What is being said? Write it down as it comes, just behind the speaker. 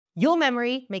Your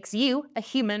memory makes you, a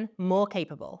human, more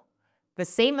capable. The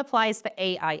same applies for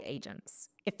AI agents.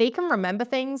 If they can remember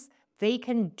things, they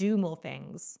can do more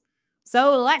things.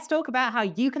 So let's talk about how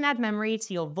you can add memory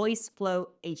to your Voiceflow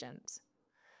agent.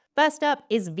 First up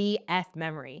is VF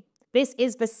memory. This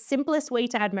is the simplest way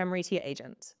to add memory to your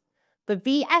agent. The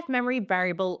VF memory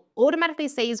variable automatically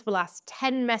saves the last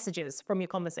 10 messages from your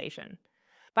conversation.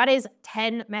 That is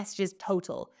 10 messages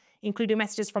total, including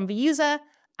messages from the user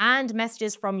and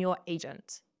messages from your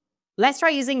agent. Let's try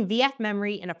using VF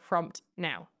memory in a prompt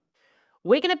now.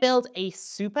 We're going to build a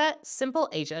super simple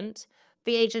agent.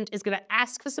 The agent is going to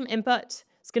ask for some input.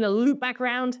 It's going to loop back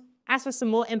around, ask for some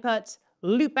more input,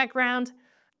 loop back around,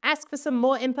 ask for some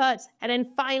more input, and then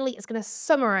finally it's going to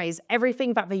summarize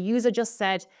everything that the user just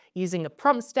said using a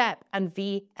prompt step and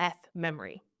VF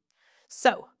memory.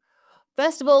 So,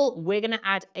 first of all, we're going to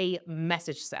add a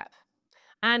message step.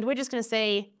 And we're just going to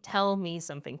say, tell me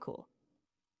something cool.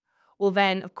 We'll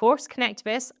then, of course, connect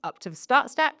this up to the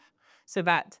start step so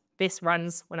that this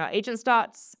runs when our agent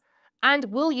starts. And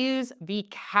we'll use the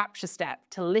capture step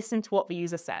to listen to what the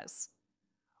user says.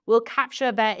 We'll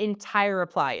capture their entire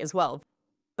reply as well.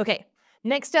 Okay,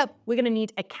 next up, we're going to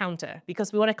need a counter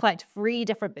because we want to collect 3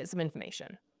 different bits of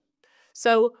information.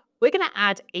 So we're going to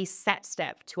add a set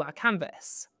step to our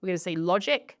canvas. We're going to say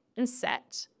logic and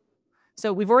set.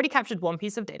 So we've already captured one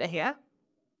piece of data here.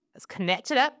 Let's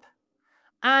connect it up,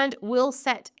 and we'll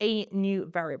set a new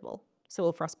variable. So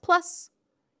we'll press plus,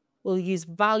 we'll use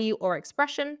value or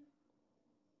expression,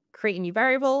 create a new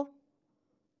variable,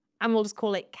 and we'll just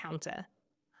call it counter.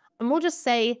 And we'll just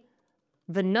say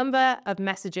the number of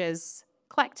messages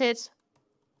collected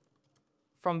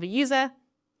from the user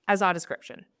as our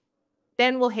description.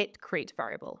 Then we'll hit create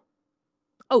variable.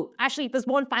 Oh, actually, there's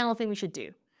one final thing we should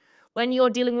do. When you're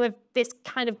dealing with this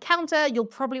kind of counter, you'll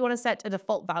probably want to set a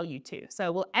default value too.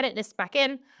 So we'll edit this back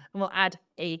in and we'll add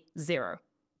a 0.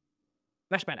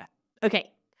 Much better.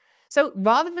 Okay, so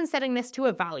rather than setting this to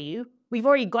a value, we've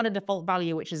already got a default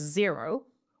value, which is 0.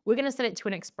 We're going to set it to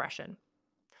an expression.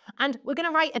 And we're going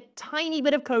to write a tiny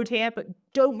bit of code here, but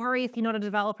don't worry if you're not a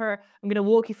developer. I'm going to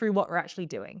walk you through what we're actually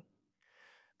doing.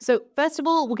 So first of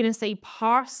all, we're going to say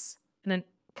parse and then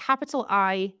capital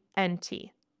INT,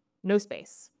 no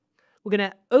space. We're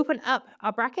going to open up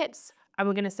our brackets and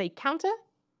we're going to say counter.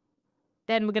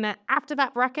 Then we're going to, after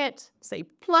that bracket, say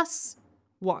plus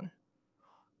 1.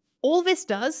 All this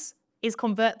does is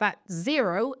convert that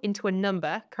 0 into a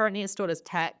number, currently it's stored as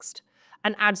text,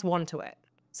 and adds 1 to it.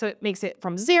 So it makes it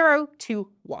from 0 to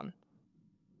 1.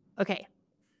 Okay,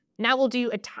 now we'll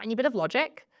do a tiny bit of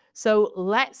logic. So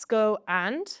let's go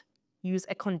and use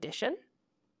a condition.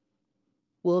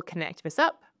 We'll connect this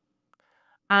up.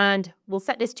 And we'll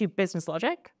set this to business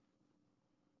logic.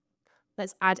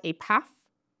 Let's add a path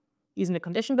using the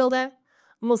condition builder.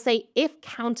 And we'll say if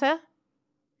counter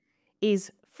is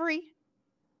free,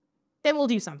 then we'll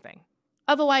do something.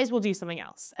 Otherwise, we'll do something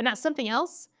else. And that something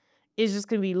else is just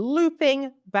going to be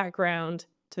looping background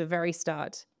to the very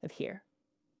start of here.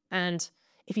 And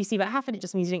if you see that happen, it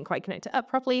just means you didn't quite connect it up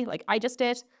properly, like I just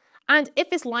did. And if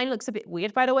this line looks a bit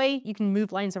weird, by the way, you can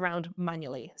move lines around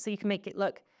manually. So you can make it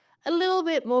look a little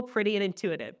bit more pretty and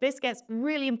intuitive. This gets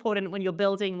really important when you're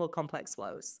building more complex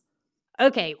flows.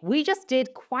 Okay, we just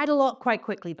did quite a lot quite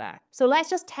quickly there. So let's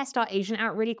just test our agent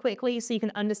out really quickly so you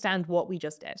can understand what we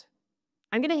just did.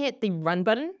 I'm going to hit the run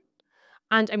button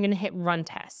and I'm going to hit run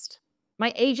test.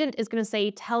 My agent is going to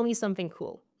say, tell me something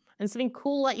cool. And something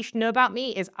cool that you should know about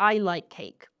me is I like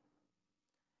cake.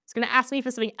 It's going to ask me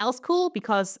for something else cool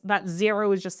because that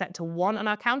 0 is just set to 1 on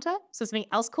our counter. So something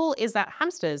else cool is that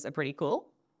hamsters are pretty cool.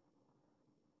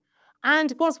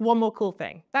 And what's one more cool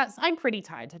thing? I'm pretty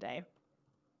tired today.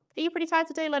 Are you pretty tired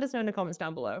today? Let us know in the comments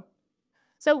down below.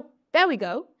 So there we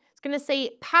go. It's going to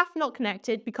say path not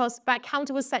connected because that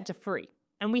counter was set to 3.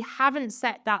 And we haven't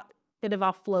set that bit of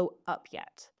our flow up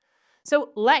yet.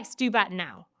 So let's do that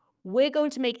now. We're going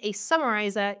to make a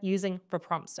summarizer using the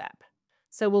prompt step.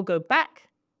 So we'll go back.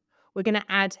 We're going to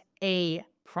add a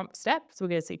prompt step. So we're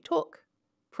going to say talk,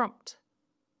 prompt.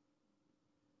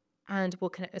 And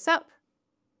we'll connect this up.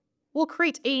 We'll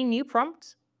create a new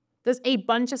prompt. There's a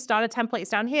bunch of starter templates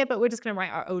down here, but we're just going to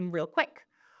write our own real quick.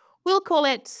 We'll call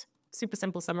it super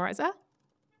simple summarizer.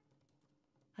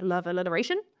 I love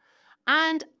alliteration.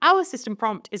 And our system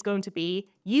prompt is going to be,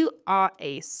 you are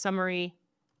a summary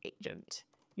agent.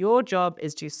 Your job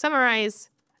is to summarize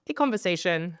a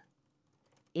conversation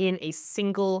in a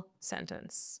single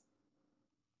sentence.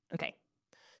 Okay.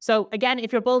 So again,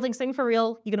 if you're building something for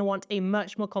real, you're going to want a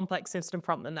much more complex system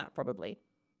prompt than that probably.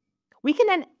 We can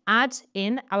then add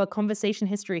in our conversation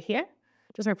history here,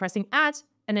 just by pressing add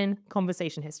and then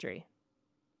conversation history.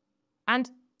 And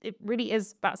it really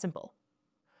is that simple.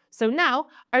 So now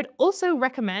I would also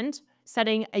recommend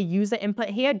setting a user input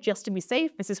here just to be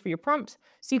safe. This is for your prompt.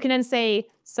 So you can then say,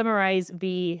 summarize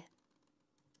the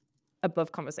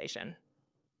above conversation.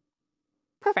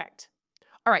 Perfect.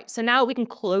 All right, so now we can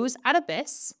close out of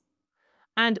this,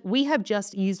 and we have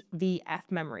just used VF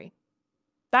memory.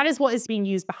 That is what is being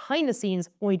used behind the scenes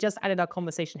when we just added our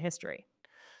conversation history.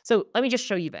 So let me just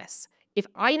show you this. If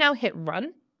I now hit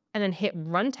run and then hit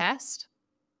run test,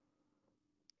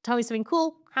 tell me something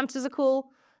cool, hamsters are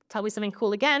cool, tell me something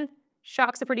cool again,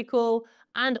 sharks are pretty cool,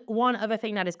 and one other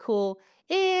thing that is cool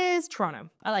is Toronto.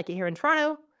 I like it here in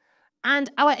Toronto.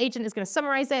 And our agent is going to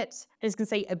summarize it, and it's going to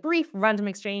say a brief random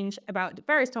exchange about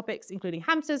various topics, including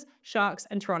hamsters, sharks,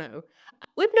 and Toronto,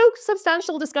 with no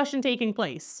substantial discussion taking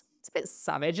place. It's a bit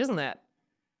savage, isn't it?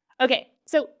 Okay,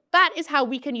 so that is how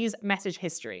we can use message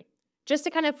history. Just to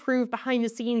kind of prove behind the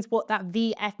scenes what that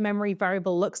VF memory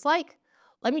variable looks like,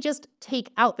 let me just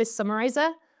take out this summarizer.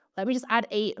 Let me just add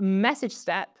a message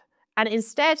step, and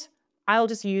instead, I'll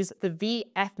just use the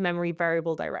VF memory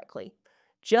variable directly,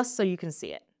 just so you can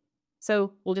see it.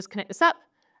 So we'll just connect this up,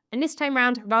 and this time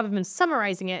around, rather than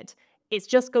summarizing it, it's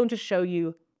just going to show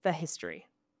you the history.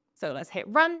 So let's hit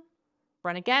run,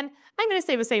 run again. I'm going to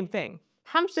say the same thing.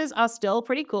 Hamsters are still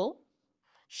pretty cool.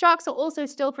 Sharks are also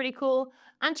still pretty cool,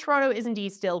 and Toronto is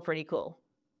indeed still pretty cool.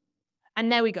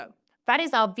 And there we go. That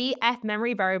is our VF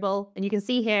memory variable, and you can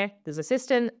see here, there's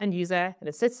assistant and user, and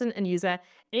assistant and user,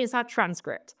 and it's our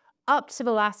transcript, up to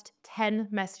the last 10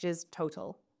 messages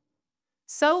total.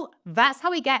 So that's how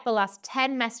we get the last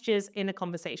 10 messages in a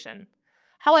conversation.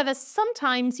 However,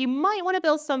 sometimes you might want to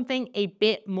build something a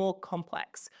bit more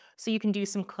complex, so you can do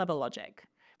some clever logic.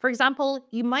 For example,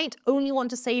 you might only want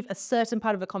to save a certain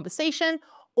part of a conversation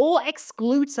or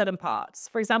exclude certain parts.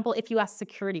 For example, if you ask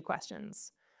security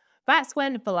questions. That's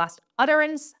when the last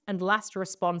utterance and last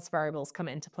response variables come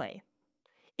into play.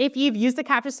 If you've used the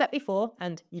capture set before,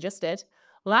 and you just did,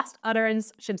 last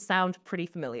utterance should sound pretty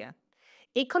familiar.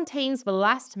 It contains the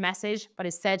last message that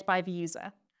is said by the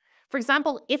user. For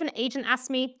example, if an agent asks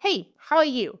me, hey, how are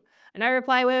you? And I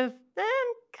reply with,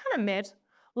 kind of mid.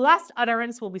 Last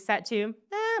utterance will be set to,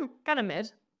 kind of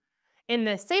mid. In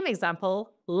the same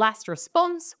example, last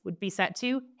response would be set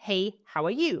to, hey, how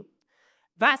are you?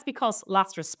 That's because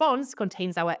last response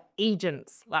contains our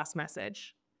agent's last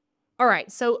message. All right,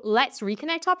 so let's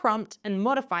reconnect our prompt and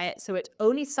modify it so it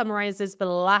only summarizes the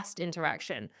last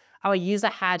interaction our user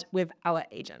had with our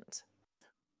agent.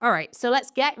 All right, so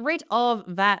let's get rid of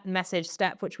that message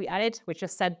step which we added, which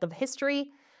just said the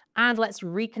history, and let's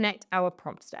reconnect our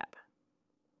prompt step.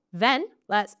 Then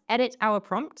let's edit our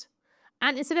prompt,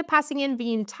 and instead of passing in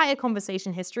the entire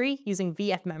conversation history using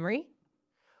VF memory,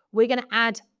 we're going to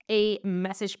add a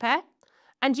message pair.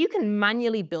 And you can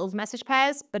manually build message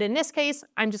pairs, but in this case,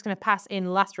 I'm just going to pass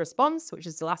in last response, which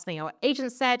is the last thing our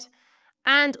agent said,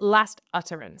 and last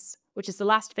utterance, which is the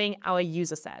last thing our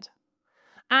user said.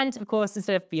 And of course,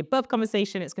 instead of the above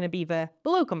conversation, it's going to be the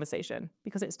below conversation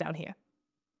because it's down here.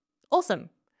 Awesome.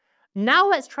 Now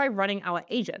let's try running our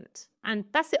agent. And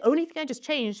that's the only thing I just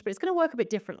changed, but it's going to work a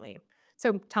bit differently.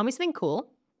 So tell me something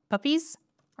cool. Puppies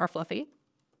are fluffy.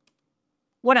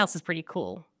 What else is pretty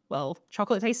cool? Well,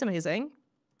 chocolate tastes amazing.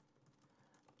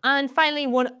 And finally,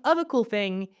 one other cool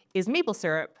thing is maple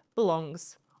syrup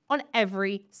belongs on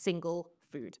every single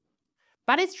food.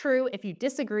 That is true. If you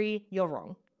disagree, you're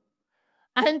wrong.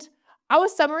 And our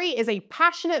summary is a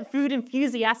passionate food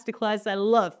enthusiast declares their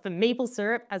love for maple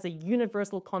syrup as a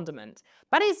universal condiment.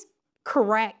 That is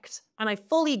correct, and I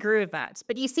fully agree with that.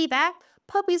 But you see there,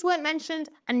 puppies weren't mentioned,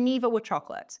 and neither were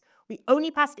chocolate. We only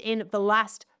passed in the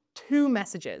last two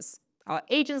messages, our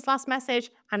agent's last message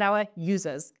and our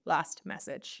user's last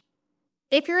message.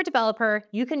 If you're a developer,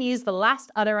 you can use the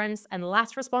last utterance and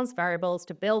last response variables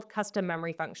to build custom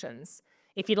memory functions.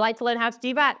 If you'd like to learn how to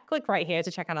do that, click right here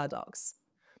to check out our docs.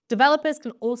 Developers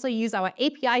can also use our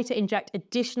API to inject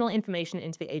additional information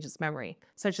into the agent's memory,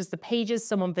 such as the pages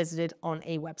someone visited on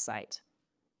a website.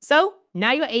 So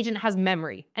now your agent has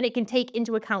memory, and it can take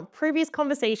into account previous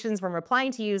conversations when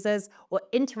replying to users or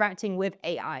interacting with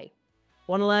AI.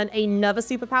 Want to learn another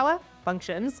superpower?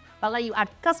 Functions that let you add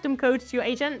custom code to your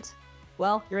agent?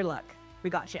 Well, you're in luck. We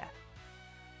got you.